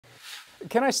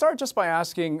Can I start just by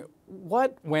asking,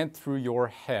 what went through your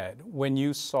head when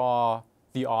you saw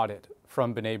the audit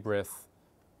from B'nai Brith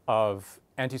of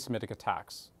anti-Semitic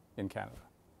attacks in Canada?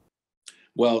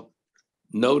 Well,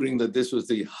 noting that this was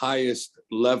the highest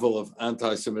level of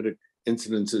anti-Semitic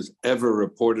incidences ever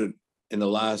reported in the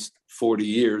last 40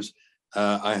 years,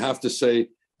 I have to say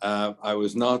I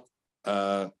was not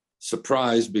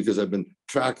surprised because I've been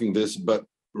tracking this, but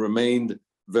remained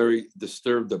very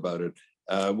disturbed about it.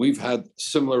 We've had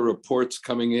similar reports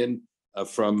coming in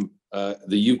from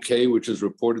the UK, which has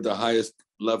reported the highest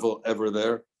level ever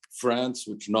there. France,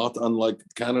 which not unlike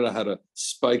Canada, had a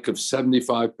spike of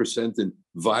 75% in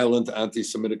violent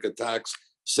anti-Semitic attacks.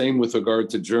 Same with regard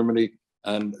to Germany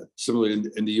and similarly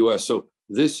in the US. So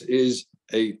this is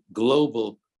a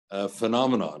global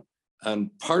phenomenon.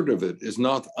 And part of it is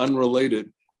not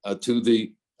unrelated to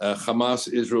the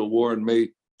Hamas-Israel war in May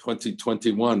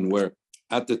 2021, where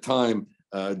at the time,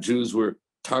 Jews were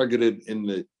targeted in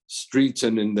the streets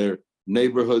and in their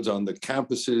neighborhoods, on the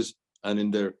campuses and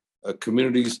in their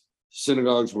communities.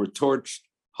 Synagogues were torched,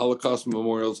 Holocaust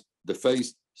memorials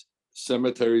defaced,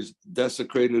 cemeteries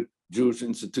desecrated, Jewish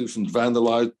institutions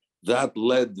vandalized. That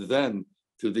led then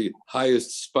to the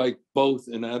highest spike, both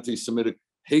in anti-Semitic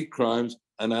hate crimes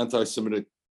and anti-Semitic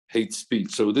hate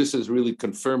speech. So this is really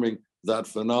confirming that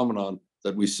phenomenon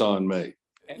that we saw in May.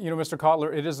 You know, Mr.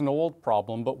 Cotler, it is an old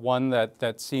problem, but one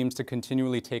that seems to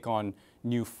continually take on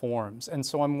new forms. And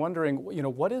so I'm wondering, you know,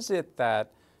 what is it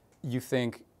that you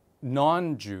think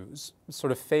non-Jews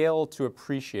sort of fail to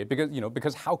appreciate,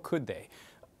 because how could they,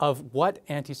 of what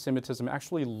anti-Semitism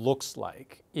actually looks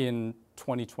like in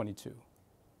 2022?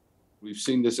 We've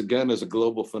seen this again as a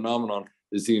global phenomenon,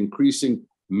 is the increasing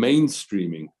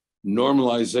mainstreaming,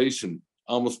 normalization,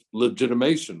 almost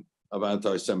legitimation of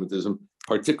anti-Semitism,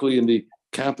 particularly in the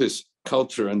campus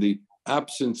culture, and the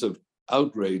absence of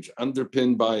outrage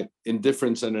underpinned by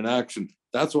indifference and inaction.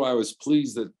 That's why I was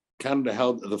pleased that Canada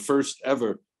held the first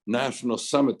ever national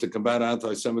summit to combat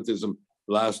anti-Semitism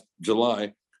last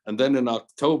July. And then in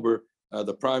October,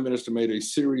 the Prime Minister made a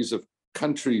series of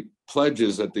country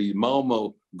pledges at the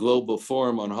Malmo Global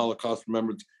Forum on Holocaust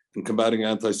Remembrance and Combating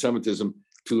Anti-Semitism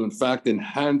to, in fact,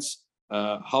 enhance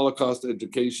Holocaust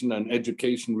education and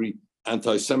education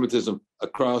anti-Semitism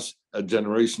across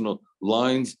generational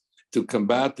lines, to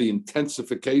combat the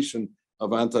intensification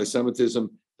of anti-Semitism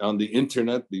on the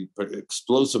internet, the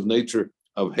explosive nature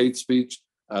of hate speech,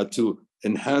 to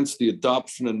enhance the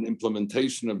adoption and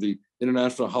implementation of the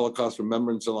International Holocaust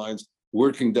Remembrance Alliance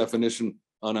working definition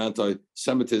on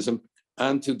anti-Semitism,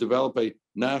 and to develop a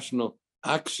national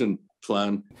action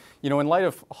plan. You know, in light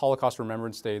of Holocaust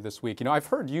Remembrance Day this week, I've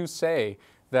heard you say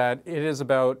that it is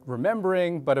about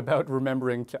remembering, but about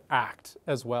remembering to act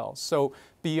as well. So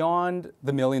beyond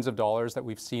the millions of dollars that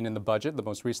we've seen in the budget, the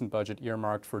most recent budget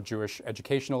earmarked for Jewish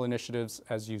educational initiatives,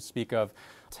 as you speak of,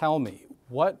 tell me,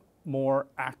 what more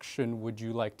action would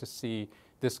you like to see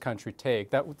this country take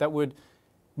that would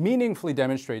meaningfully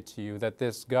demonstrate to you that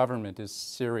this government is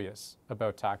serious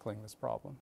about tackling this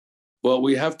problem? Well,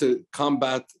 we have to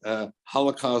combat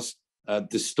Holocaust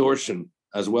distortion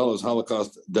as well as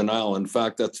Holocaust denial. In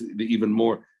fact, that's the even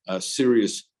more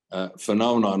serious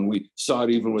phenomenon. We saw it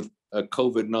even with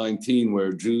COVID-19,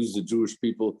 where Jews, the Jewish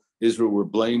people, Israel, were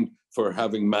blamed for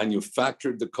having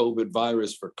manufactured the COVID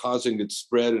virus, for causing its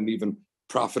spread and even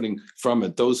profiting from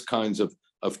it. Those kinds of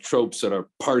tropes that are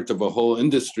part of a whole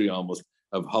industry almost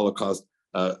of Holocaust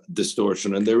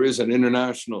distortion. And there is an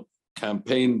international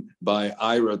campaign by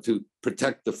IRA to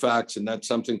protect the facts, and that's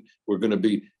something we're going to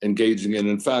be engaging in.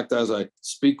 In fact, as I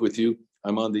speak with you,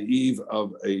 I'm on the eve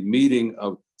of a meeting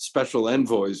of special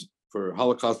envoys for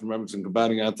Holocaust remembrance and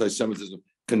combating anti-Semitism,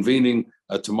 convening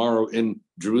tomorrow in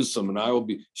Jerusalem, and I will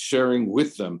be sharing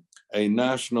with them a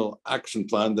national action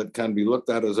plan that can be looked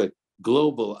at as a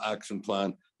global action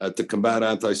plan to combat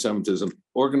anti-Semitism,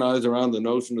 organized around the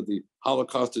notion that the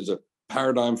Holocaust is a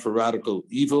paradigm for radical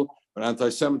evil, but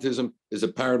anti-Semitism is a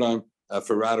paradigm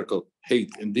for radical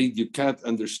hate. Indeed, you can't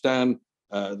understand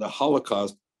the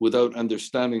Holocaust without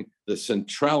understanding the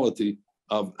centrality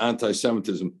of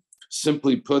anti-Semitism.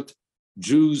 Simply put,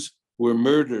 Jews were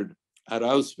murdered at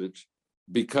Auschwitz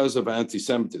because of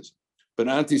anti-Semitism. But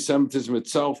anti-Semitism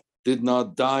itself did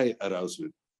not die at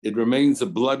Auschwitz. It remains a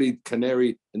bloodied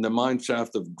canary in the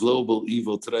mineshaft of global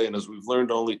evil today. And as we've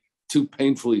learned only too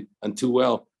painfully and too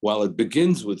well, while it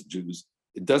begins with Jews,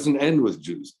 it doesn't end with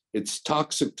Jews. It's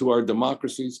toxic to our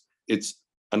democracies. It's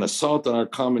an assault on our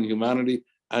common humanity,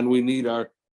 and we need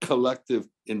our collective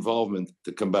involvement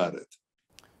to combat it.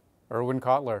 Irwin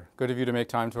Cotler, good of you to make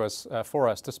time for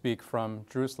us to speak from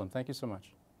Jerusalem. Thank you so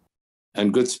much.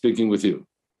 And good speaking with you.